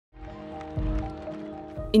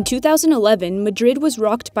In 2011, Madrid was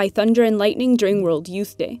rocked by thunder and lightning during World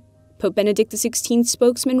Youth Day. Pope Benedict XVI's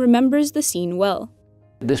spokesman remembers the scene well.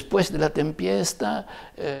 After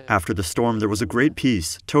the storm, there was a great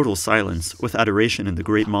peace, total silence, with adoration in the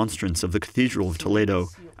great monstrance of the Cathedral of Toledo.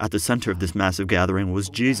 At the center of this massive gathering was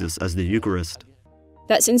Jesus as the Eucharist.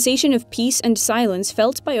 That sensation of peace and silence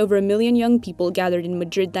felt by over 1 million young people gathered in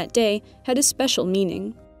Madrid that day had a special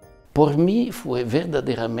meaning. For me,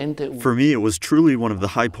 it was truly one of the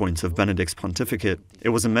high points of Benedict's pontificate. It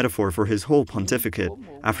was a metaphor for his whole pontificate.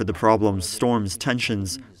 After the problems, storms,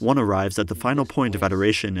 tensions, one arrives at the final point of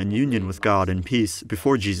adoration and union with God and peace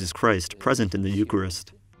before Jesus Christ, present in the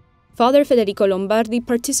Eucharist. Father Federico Lombardi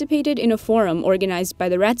participated in a forum organized by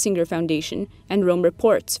the Ratzinger Foundation and Rome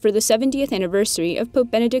Reports for the 70th anniversary of Pope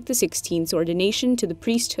Benedict XVI's ordination to the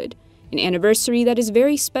priesthood, an anniversary that is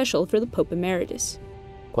very special for the Pope Emeritus.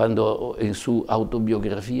 When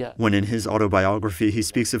in his autobiography he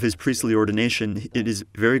speaks of his priestly ordination, it is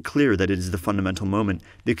very clear that it is the fundamental moment,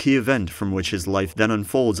 the key event from which his life then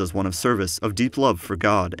unfolds as one of service, of deep love for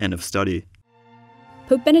God, and of study.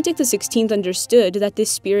 Pope Benedict XVI understood that this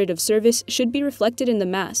spirit of service should be reflected in the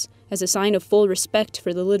Mass as a sign of full respect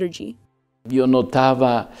for the liturgy.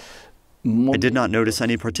 I did not notice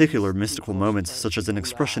any particular mystical moments, such as an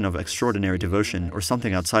expression of extraordinary devotion or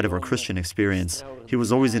something outside of our Christian experience. He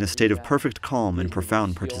was always in a state of perfect calm and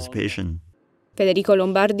profound participation. Federico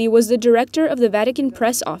Lombardi was the director of the Vatican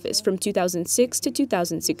Press Office from 2006 to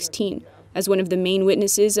 2016. As one of the main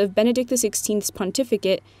witnesses of Benedict XVI's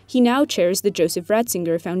pontificate, he now chairs the Joseph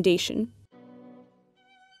Ratzinger Foundation.